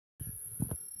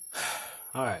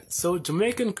Alright, so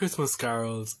Jamaican Christmas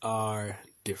carols are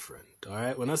different.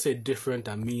 Alright, when I say different,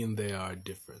 I mean they are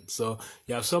different. So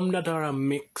you have some that are a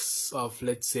mix of,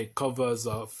 let's say, covers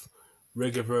of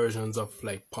reggae versions of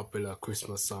like popular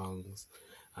Christmas songs,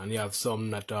 and you have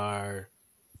some that are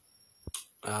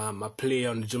a play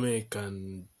on the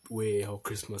Jamaican way how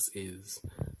Christmas is.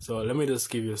 So let me just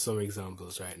give you some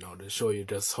examples right now to show you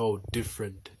just how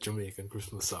different Jamaican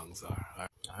Christmas songs are.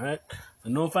 Alright, so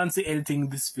no fancy editing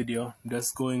this video, I'm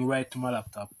just going right to my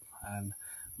laptop and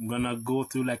I'm gonna go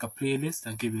through like a playlist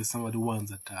and give you some of the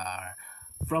ones that are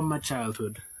from my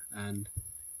childhood, and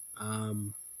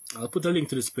I'll put a link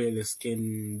to this playlist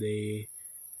in the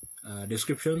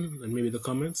description and maybe the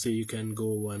comments, so you can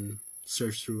go and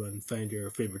search through and find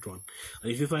your favorite one.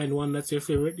 And if you find one that's your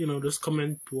favorite, just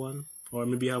comment one, or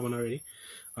maybe you have one already.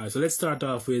 Alright, so let's start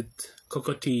off with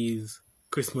Cocotee's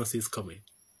Christmas is Coming.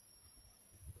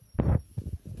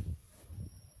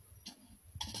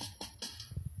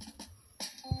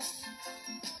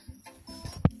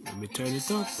 Let me turn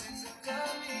it up.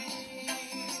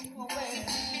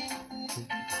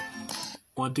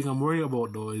 One thing I'm worried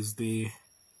about though is the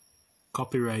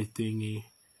copyright thingy.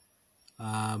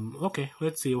 Okay,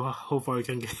 let's see how far we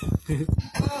can get.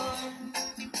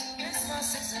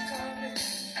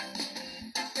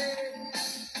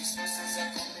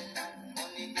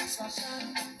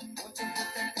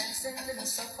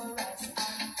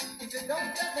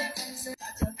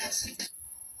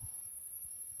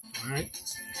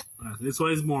 Alright, this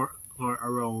one is more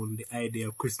around the idea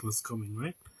of Christmas coming,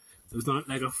 right? So it's not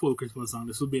like a full Christmas song.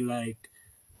 This would be like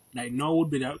now would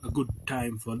be a good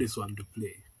time for this one to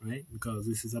play, right? Because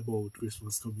this is about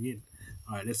Christmas coming in.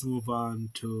 Alright, let's move on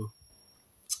to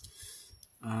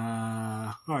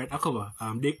alright, a cover.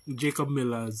 Jacob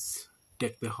Miller's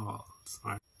Deck the Halls.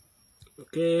 Alright.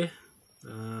 Okay,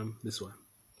 this one.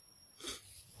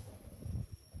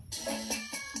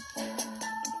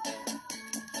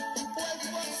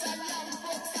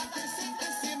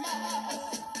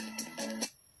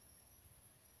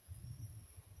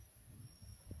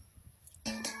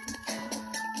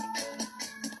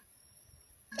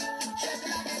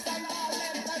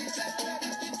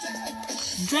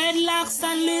 Dreadlocks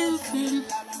are living.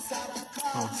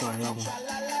 Oh, sorry, that one.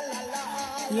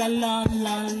 La la la la. La la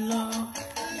la la la.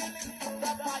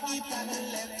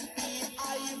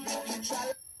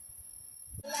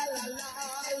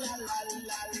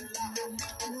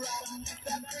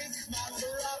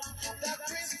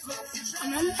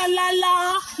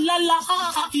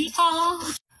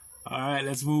 Alright,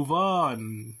 let's move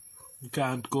on. You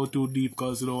can't go too deep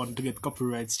because you don't want to get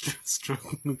copyright struck.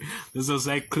 There's just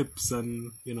like clips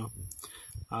and there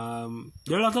are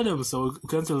a lot of them, so we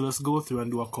can still just go through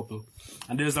and do a couple.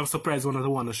 And there's a surprise one that I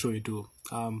want to show you too.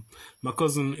 My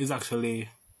cousin is actually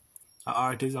an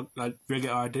artist, a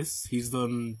reggae artist. He's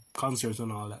done concerts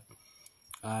and all that,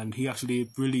 and he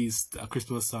actually released a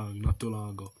Christmas song not too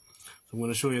long ago. So I'm going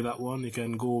to show you that one. You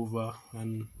can go over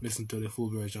and listen to the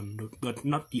full version, but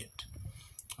not yet.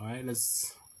 Alright,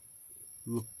 let's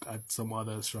look at some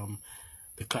others from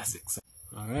the classics.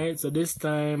 Alright, so this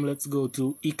time let's go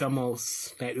to Ika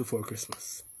Mouse, Night Before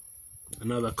Christmas.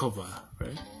 Another cover,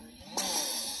 right?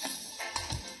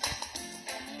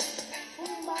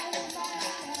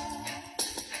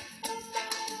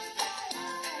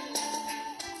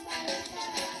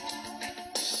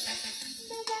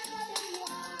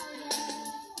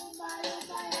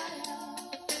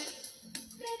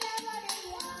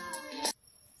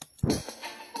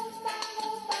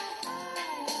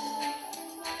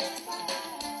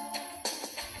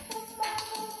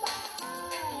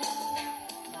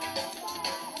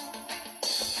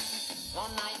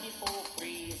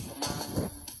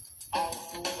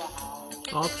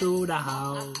 All through the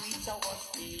house,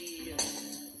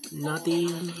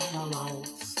 nothing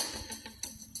else.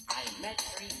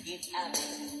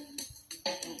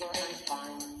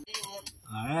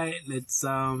 Alright, let's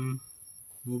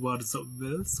move on to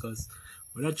something else, because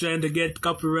we're not trying to get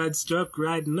copyright struck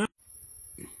right now.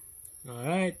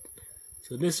 Alright,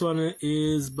 so this one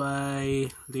is by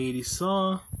Lady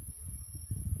Saw.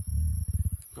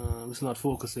 It's not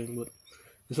focusing, but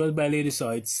this one's by Lady Saw.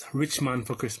 It's Rich Man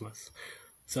for Christmas.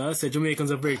 So I said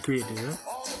Jamaicans are very creative, yeah?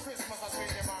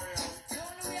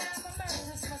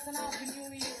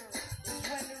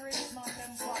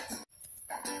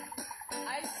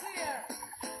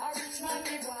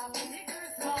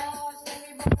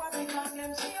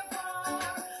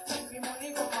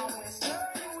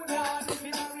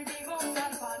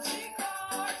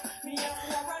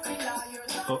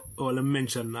 Well, I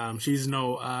mentioned she's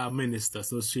now a minister,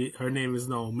 so her name is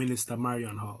now Minister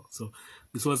Marion Hall. So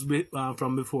this was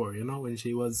from before, when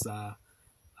she was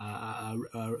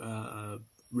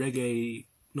reggae,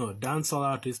 no, dancehall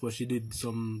artist, but she did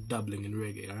some dabbling in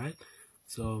reggae. All right.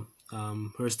 So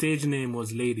her stage name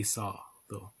was Lady Saw,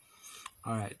 though.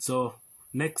 All right. So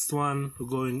next one, we're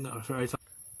going.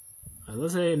 As I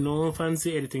say, no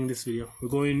fancy editing this video. We're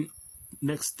going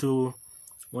next to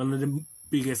one of the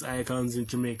biggest icons in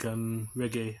Jamaican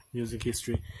reggae music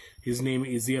history. His name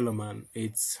is Yellow Man.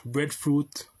 It's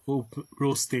breadfruit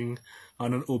roasting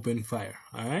on an open fire.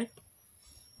 All right.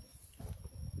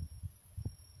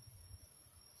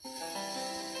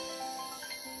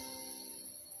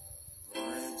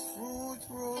 Breadfruit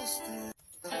roasting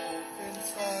on an open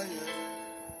fire.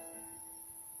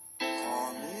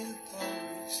 Caramel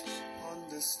porridge on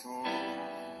the stove.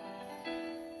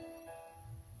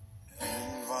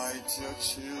 Invite your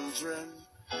children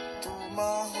to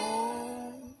my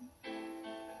home.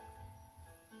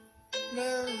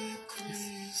 Merry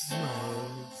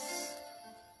Christmas.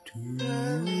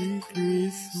 Merry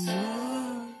Christmas.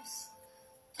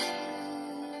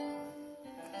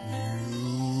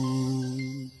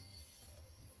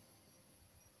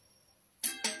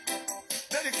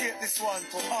 Dedicate this one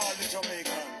to all the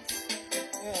Jamaicans,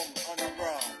 home and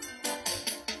abroad.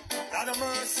 Lot of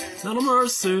mercy, Not a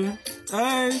mercy.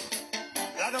 Hey,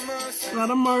 lot of mercy. not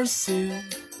a mercy.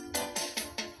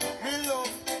 Me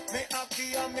love, me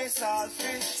ackee and me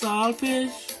saltfish.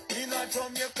 Saltfish. In a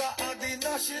Jamaica are the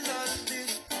national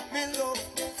dish. Me love,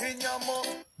 finyamo,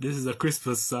 This is a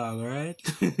Christmas song, alright?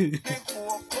 the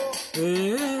cocoa.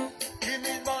 Yeah. Give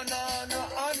me banana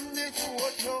and the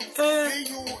chocho. Eh. The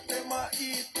youth them a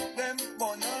eat them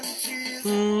bun and cheese.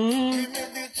 Mm. Give me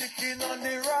the chicken and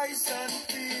the rice and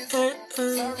peas.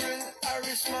 Sorrel,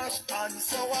 Irish mash and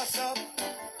sour sop.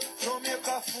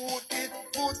 Jamaica food, it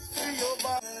good for your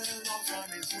body.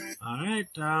 Alright,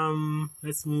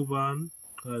 let's move on,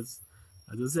 because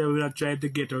as I said, we're not trying to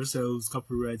get ourselves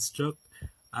copyright struck.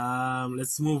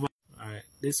 Let's move on. Alright,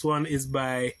 this one is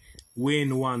by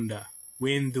Wayne Wonder.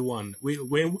 Wayne the Wonder. We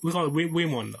call it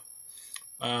Wayne Wonder.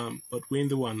 But Wayne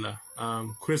the Wonder.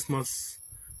 Christmas,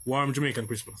 warm Jamaican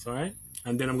Christmas, alright?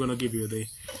 And then I'm gonna give you the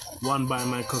one by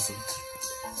my cousin.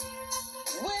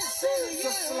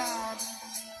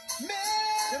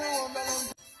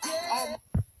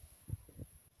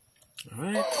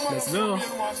 Alright, let's go.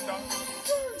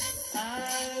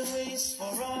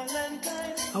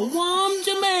 A warm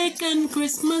Jamaican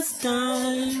Christmas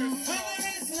time.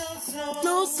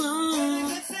 No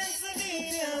sun.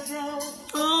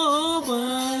 Oh,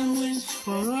 I wish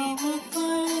for our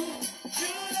time.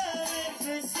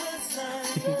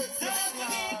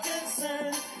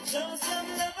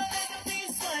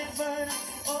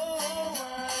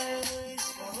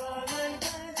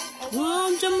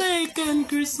 Warm Jamaican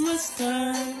Christmas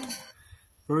time.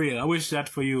 For real, I wish that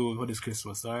for you for this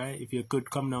Christmas, alright? If you could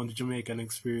come down to Jamaica and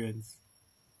experience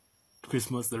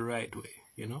Christmas the right way,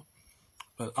 you know?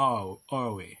 Well,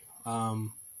 our way.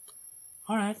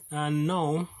 Alright, and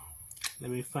now,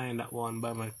 let me find that one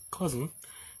by my cousin.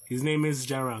 His name is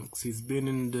Jaranks. He's been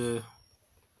in the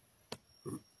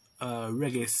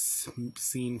reggae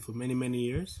scene for many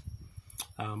years.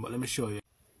 But let me show you.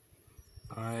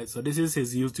 Alright, so this is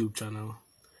his YouTube channel.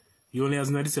 He only has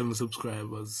 97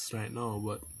 subscribers right now,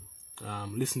 but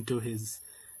listen to his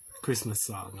Christmas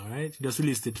song, alright? He just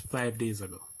released it 5 days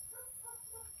ago.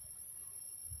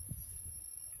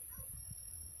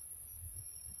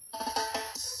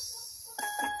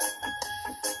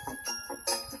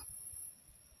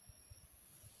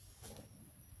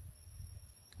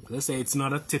 Let's say it's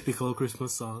not a typical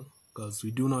Christmas song, because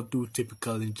we do not do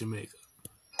typical in Jamaica.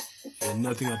 Yeah,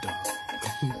 nothing at all.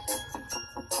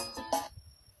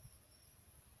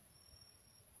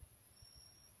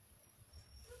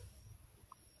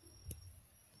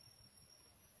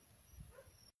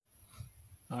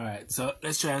 Alright, so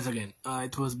let's try this again.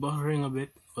 It was buffering a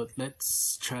bit, but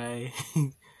let's try.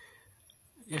 He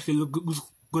actually looks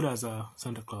good as a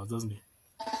Santa Claus, doesn't he?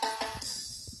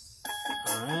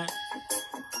 Alright.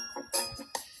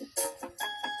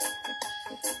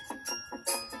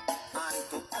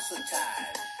 Unto us a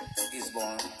child is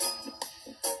born,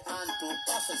 unto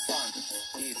us a son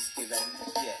is given.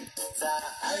 Yeah, the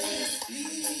highest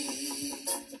peace.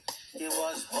 He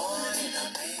was born in a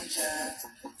manger.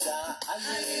 The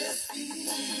highest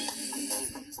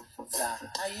peace. The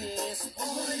highest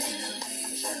born in a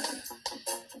manger.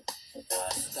 I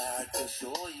start to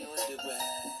show you the way.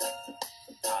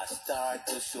 I start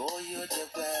to show you the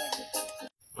way.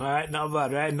 Alright, not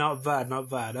bad, right? Not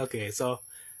bad. Okay, so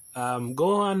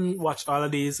go and watch all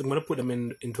of these. I'm gonna put them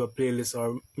into a playlist,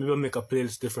 or maybe I'll make a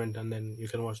playlist different and then you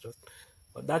can watch that.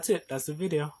 But that's it, that's the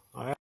video. Alright.